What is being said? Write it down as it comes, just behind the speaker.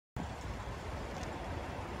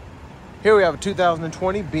Here we have a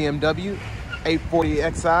 2020 BMW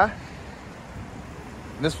 840xi.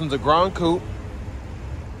 This one's a Gran Coupe.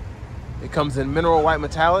 It comes in mineral white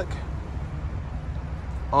metallic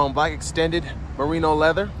on black extended merino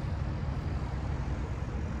leather.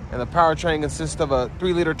 And the powertrain consists of a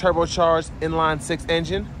 3-liter turbocharged inline-6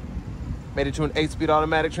 engine made into an 8-speed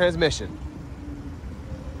automatic transmission.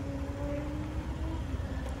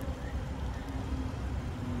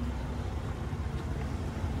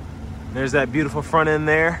 There's that beautiful front end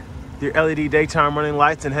there, your LED daytime running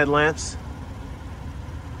lights and headlamps.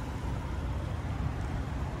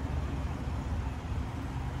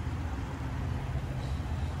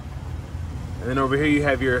 And then over here you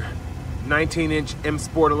have your 19-inch M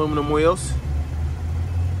Sport aluminum wheels.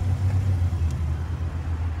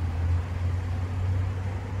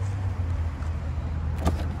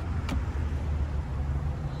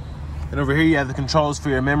 And over here you have the controls for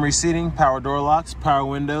your memory seating, power door locks, power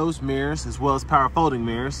windows, mirrors, as well as power folding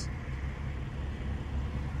mirrors.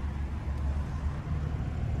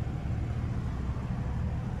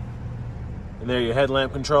 And there are your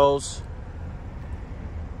headlamp controls.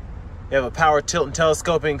 You have a power tilt and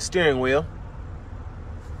telescoping steering wheel.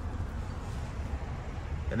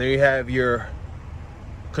 And there you have your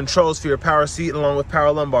controls for your power seat along with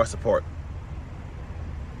power lumbar support.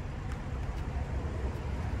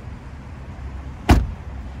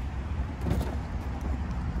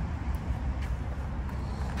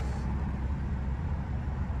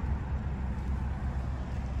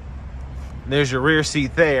 And there's your rear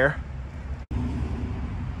seat there.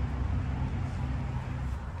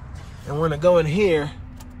 And we're gonna go in here,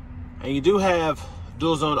 and you do have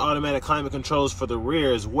dual zone automatic climate controls for the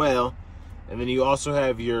rear as well. And then you also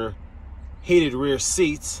have your heated rear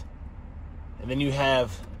seats. And then you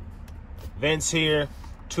have vents here,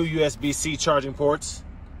 2 USB-C charging ports.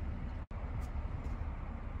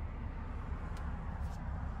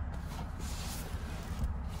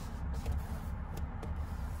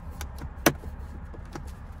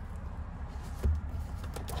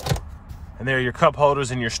 And there are your cup holders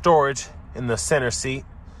and your storage in the center seat.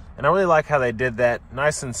 And I really like how they did that.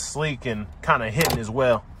 Nice and sleek and kind of hidden as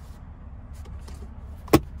well.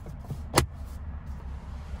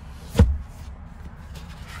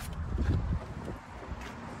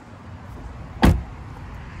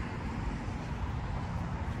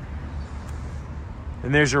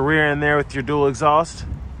 And there's your rear end there with your dual exhaust.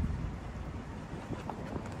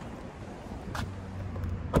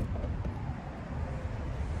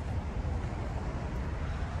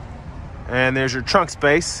 And there's your trunk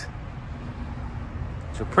space.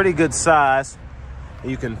 It's a pretty good size.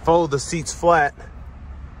 You can fold the seats flat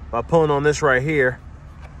by pulling on this right here.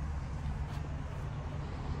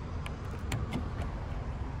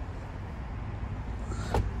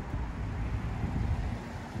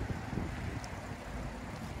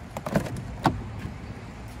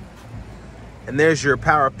 And there's your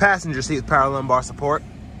power passenger seat with power lumbar support.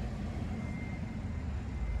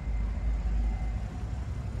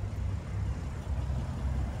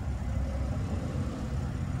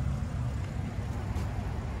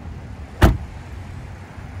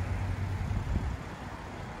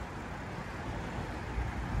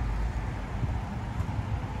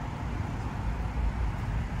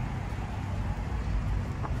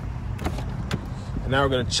 Now we're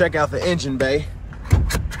going to check out the engine bay.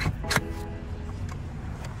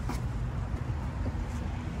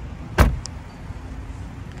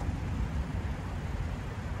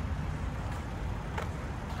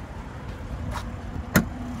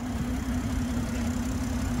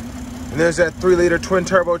 And there's that 3-liter twin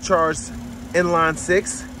turbocharged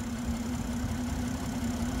inline-6.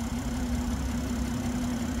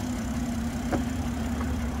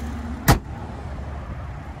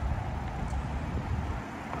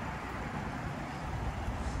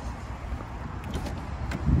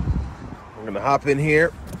 We're gonna hop in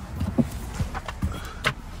here.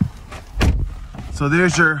 So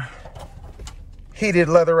there's your heated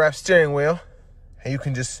leather wrap steering wheel. And you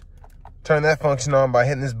can just turn that function on by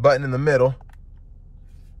hitting this button in the middle.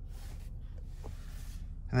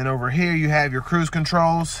 And then over here you have your cruise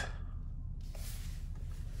controls.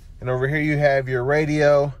 And over here you have your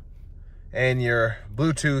radio and your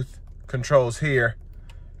Bluetooth controls here.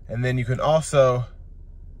 And then you can also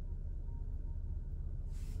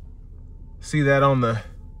see that on the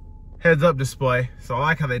heads-up display. So I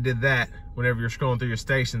like how they did that whenever you're scrolling through your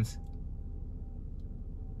stations.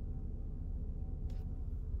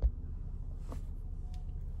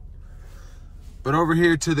 But over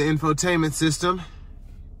here to the infotainment system,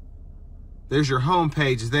 there's your home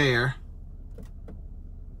page there.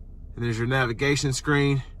 And there's your navigation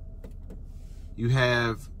screen. You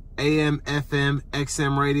have AM, FM,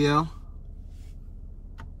 XM radio.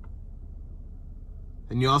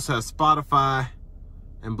 And you also have Spotify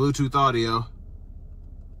and Bluetooth audio.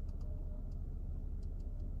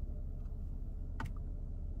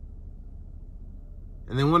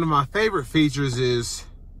 And then one of my favorite features is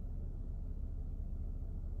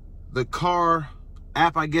the car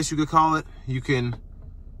app, I guess you could call it. You can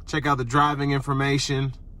check out the driving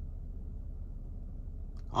information,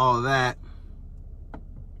 all of that.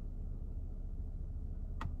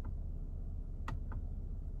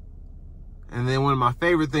 And then one of my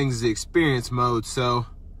favorite things is the experience mode. So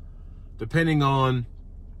depending on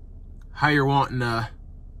how you're wanting to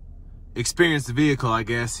experience the vehicle, I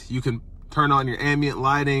guess, you can turn on your ambient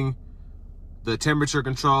lighting, the temperature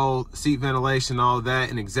control, seat ventilation, all of that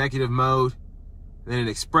in executive mode. And then in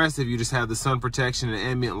expressive, you just have the sun protection and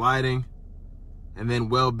ambient lighting. And then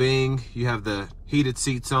well-being, you have the heated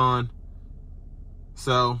seats on.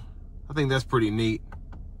 So I think that's pretty neat.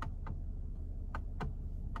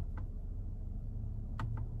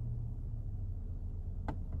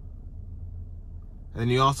 And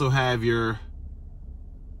you also have your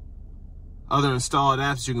other installed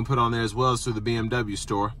apps you can put on there as well as through the BMW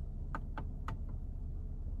store.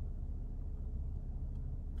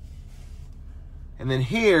 And then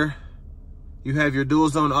here you have your dual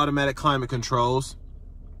zone automatic climate controls.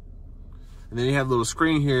 And then you have a little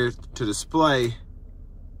screen here to display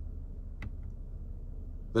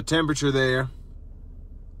the temperature there.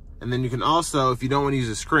 And then you can also, if you don't want to use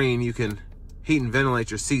a screen, you can heat and ventilate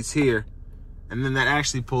your seats here. And then that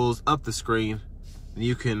actually pulls up the screen, and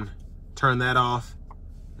you can turn that off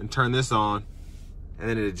and turn this on, and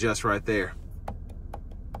then it adjusts right there.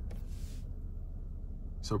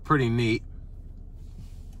 So pretty neat.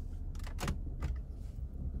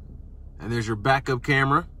 And there's your backup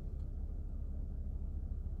camera.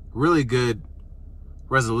 Really good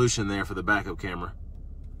resolution there for the backup camera.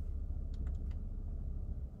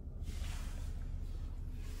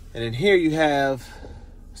 And in here you have,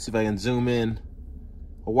 let's see if I can zoom in,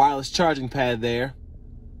 a wireless charging pad there.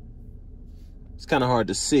 It's kind of hard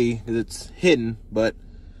to see because it's hidden, but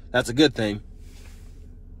that's a good thing.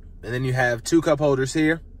 And then you have two cup holders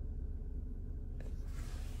here.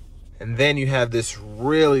 And then you have this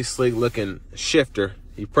really sleek looking shifter.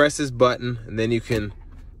 You press this button and then you can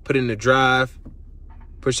put it into drive,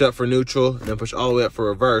 push up for neutral, and then push all the way up for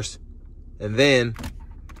reverse. And then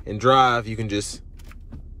in drive, you can just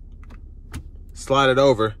slide it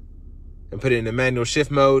over and put it in the manual shift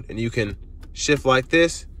mode, and you can shift like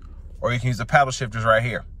this, or you can use the paddle shifters right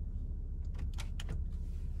here.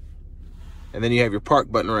 And then you have your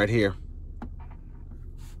park button right here.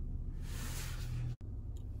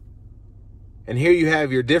 And here you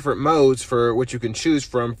have your different modes for what you can choose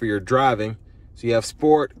from for your driving. So you have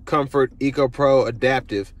Sport, Comfort, Eco Pro,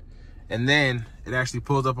 Adaptive, and then it actually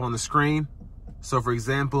pulls up on the screen. So for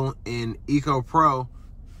example, in Eco Pro,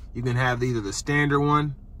 you can have either the standard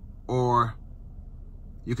one, or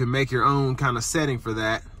you can make your own kind of setting for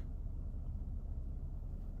that.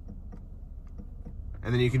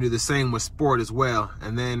 And then you can do the same with Sport as well.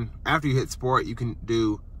 And then after you hit Sport, you can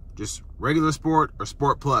do just regular Sport or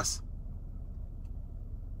Sport Plus.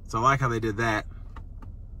 So I like how they did that.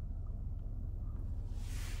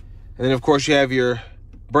 And then of course you have your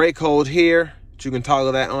brake hold here, which you can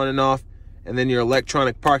toggle that on and off. And then your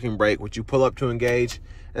electronic parking brake, which you pull up to engage,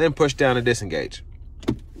 and then push down to disengage.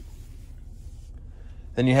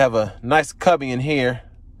 Then you have a nice cubby in here,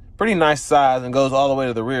 pretty nice size, and goes all the way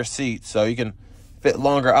to the rear seat, so you can fit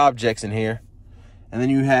longer objects in here. And then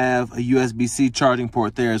you have a USB-C charging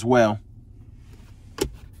port there as well.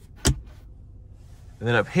 And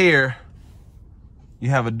then up here, you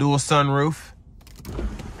have a dual sunroof.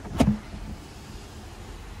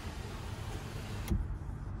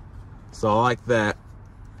 So I like that.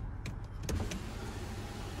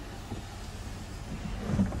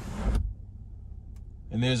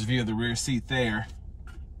 And there's a view of the rear seat there.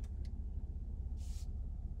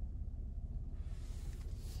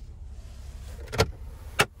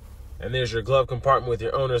 And there's your glove compartment with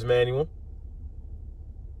your owner's manual.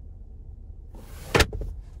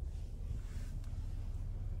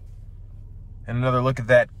 And another look at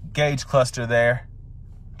that gauge cluster there,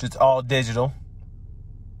 which is all digital.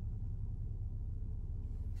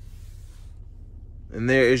 And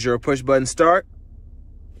there is your push button start.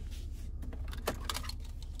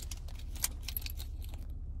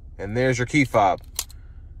 And there's your key fob.